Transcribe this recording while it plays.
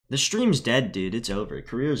The stream's dead, dude. It's over.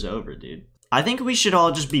 Career's over, dude. I think we should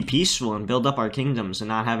all just be peaceful and build up our kingdoms and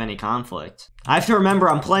not have any conflict. I have to remember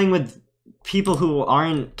I'm playing with people who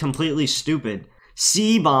aren't completely stupid.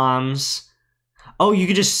 C-bombs. Oh, you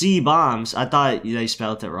could just see bombs. I thought they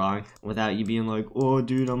spelled it wrong. Without you being like, oh,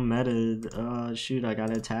 dude, I'm meta. Shoot, I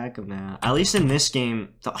gotta attack him now. At least in this game.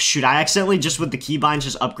 Oh, shoot, I accidentally just with the keybinds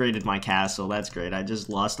just upgraded my castle. That's great. I just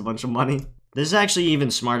lost a bunch of money. This is actually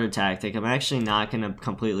even smarter tactic. I'm actually not gonna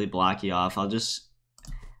completely block you off. I'll just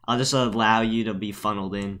allow you to be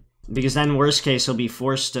funneled in. Because then worst case he'll be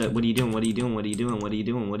forced to, what are you doing, what are you doing, what are you doing, what are you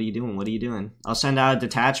doing, what are you doing, what are you doing? I'll send out a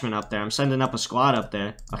detachment up there. I'm sending up a squad up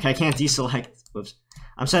there. Okay, I can't deselect. Whoops.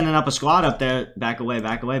 I'm sending up a squad up there. Back away,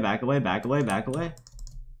 back away, back away, back away, back away.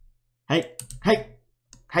 Hey, hey,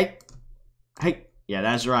 hey, hey. Yeah,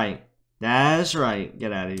 that's right. That's right.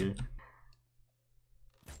 Get out of here.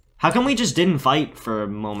 How come we just didn't fight for a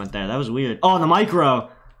moment there? That was weird. Oh, the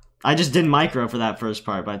micro. I just did micro for that first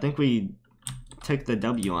part, but I think we took the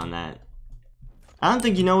W on that. I don't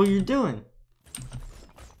think you know what you're doing.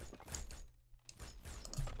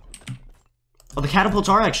 Oh, the catapults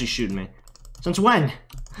are actually shooting me. Since when?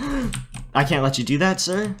 I can't let you do that,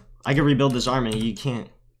 sir. I can rebuild this army. You can't.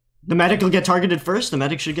 The medic will get targeted first. The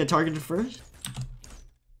medic should get targeted first.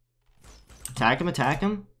 Attack him, attack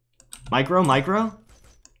him. Micro, micro.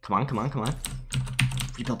 Come on, come on, come on.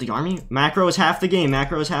 Rebuild the army. Macro is half the game.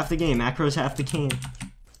 Macro is half the game. Macro is half the game.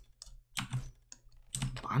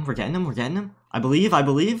 Come on, we're getting him. We're getting him. I believe. I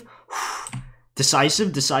believe.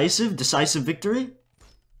 Decisive, decisive, decisive victory.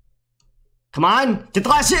 Come on, get the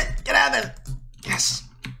last hit. Get out of there. Yes.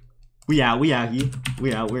 We out. We out.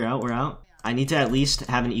 We out. We're out. We're out. I need to at least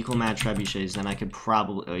have an equal match trebuchets. Then I could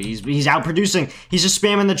probably. Oh, he's out producing. He's just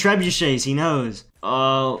spamming the trebuchets. He knows.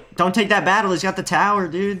 Oh, don't take that battle. He's got the tower,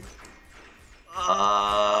 dude.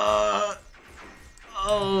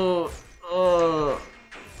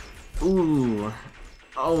 Ooh.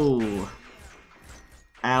 Oh.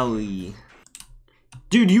 Owie.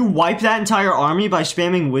 Dude, you wiped that entire army by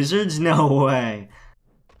spamming wizards? No way.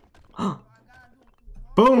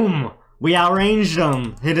 Boom! We outranged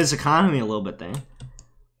him. Hit his economy a little bit there.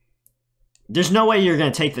 There's no way you're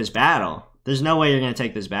gonna take this battle. There's no way you're gonna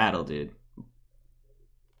take this battle, dude.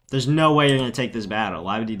 There's no way you're gonna take this battle.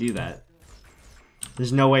 Why would you do that?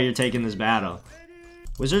 There's no way you're taking this battle.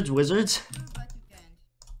 Wizards, wizards.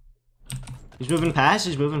 He's moving past,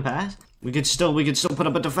 he's moving past. We could still put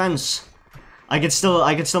up a defense. I could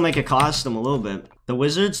still make it cost them a little bit. The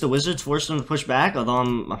wizards forced them to push back, although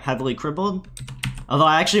I'm heavily crippled. Although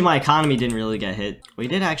actually my economy didn't really get hit. We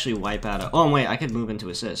did actually wipe out a, oh wait, I could move into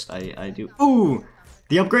assist. I do. Ooh!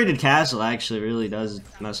 The upgraded castle actually really does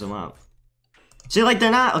mess them up. See, like,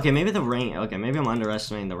 they're not, okay, maybe the range, okay, maybe I'm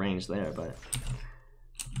underestimating the range there, but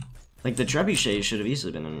like, the trebuchets should have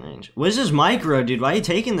easily been in range. What is this micro, dude? Why are you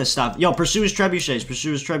taking this stuff? Yo, pursue his trebuchets,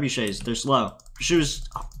 pursue his trebuchets. They're slow. Pursue his,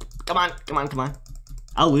 oh, come on, come on, come on.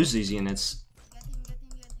 I'll lose these units.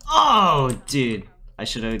 Oh, dude. I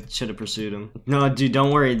should have pursued him. No, dude,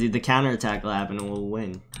 don't worry, dude. The counterattack will happen and we'll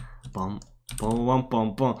win. Bum, bum, bum,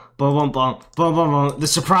 bum, bum, bum, bum, bum, bum, bum. The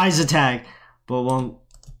surprise attack. Bum, bum.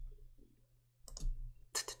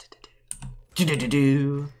 Hit him,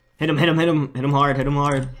 hit him, hit him, hit him hard, hit him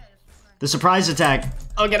hard. The surprise attack.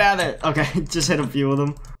 Oh, get out of there. Okay, just hit a few of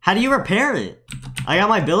them. How do you repair it? I got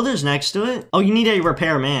my builders next to it. Oh, you need a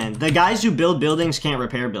repairman. The guys who build buildings can't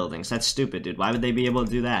repair buildings. That's stupid, dude. Why would they be able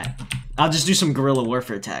to do that? I'll just do some guerrilla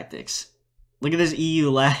warfare tactics. Look at this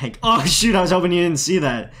EU lag. Oh, shoot, I was hoping you didn't see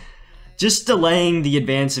that. Just delaying the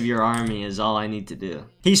advance of your army is all I need to do.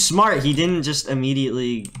 He's smart. He didn't just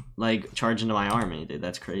immediately, like, charge into my army, dude.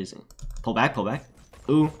 That's crazy. Pull back, pull back.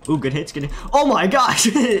 Ooh, ooh, good hits, good hits. Oh my gosh,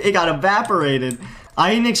 it got evaporated.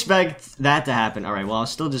 I didn't expect that to happen. All right, well, I'll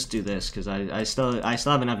still just do this because I still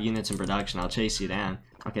have enough units in production. I'll chase you down.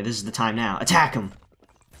 Okay, this is the time now. Attack him.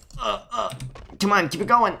 Come on, keep it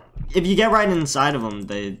going. If you get right inside of them,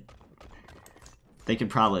 they could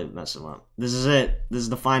probably mess them up. This is it. This is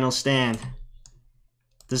the final stand.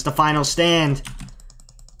 This is the final stand.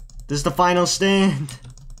 This is the final stand.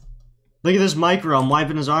 Look at this micro. I'm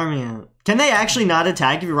wiping his army out. Can they actually not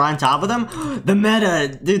attack if you're right on top of them? The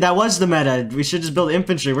meta! Dude, that was the meta. We should just build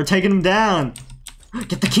infantry. We're taking them down.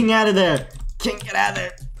 Get the king out of there. King, get out of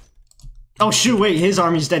there. Oh, shoot. Wait, his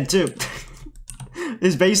army's dead, too.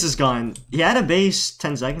 His base is gone. He had a base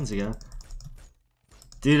 10 seconds ago.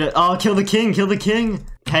 Dude, oh, kill the king. Kill the king.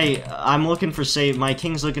 Hey, I'm looking for safe. My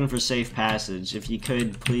king's looking for safe passage. If you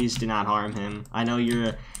could, please do not harm him. I know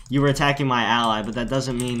you were attacking my ally, but that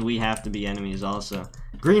doesn't mean we have to be enemies also.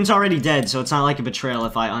 Green's already dead, so it's not like a betrayal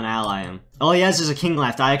if I unally him. All he has is a king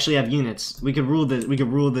left. I actually have units. We could rule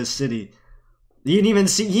this city. You didn't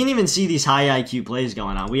even see these high IQ plays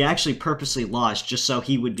going on. We actually purposely lost just so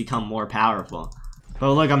he would become more powerful.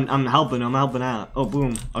 But look, I'm helping him. I'm helping out. Oh,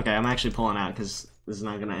 boom. Okay, I'm actually pulling out because this is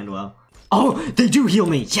not gonna end well. Oh, they do heal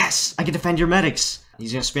me. Yes, I can defend your medics.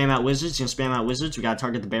 He's gonna spam out wizards. He's gonna spam out wizards. We gotta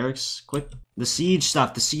target the barracks quick. The siege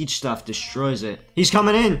stuff destroys it. He's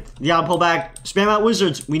coming in. Yeah, pull back. Spam out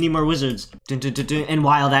wizards. We need more wizards. Dun, dun, dun, dun. And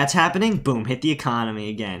while that's happening, boom, hit the economy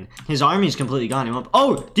again. His army's completely gone. He went,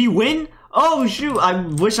 oh, do you win? Oh, shoot. I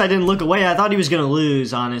wish I didn't look away. I thought he was gonna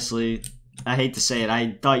lose, honestly. I hate to say it.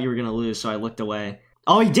 I thought you were gonna lose, so I looked away.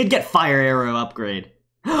 Oh, he did get fire arrow upgrade.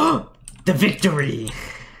 The victory.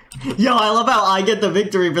 Yo, I love how I get the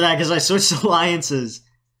victory for that because I switched alliances.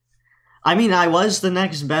 I mean, I was the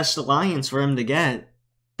next best alliance for him to get.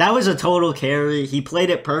 That was a total carry. He played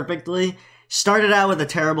it perfectly. Started out with a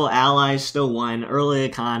terrible ally, still won. Early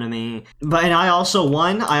economy. And I also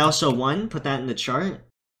won. Put that in the chart.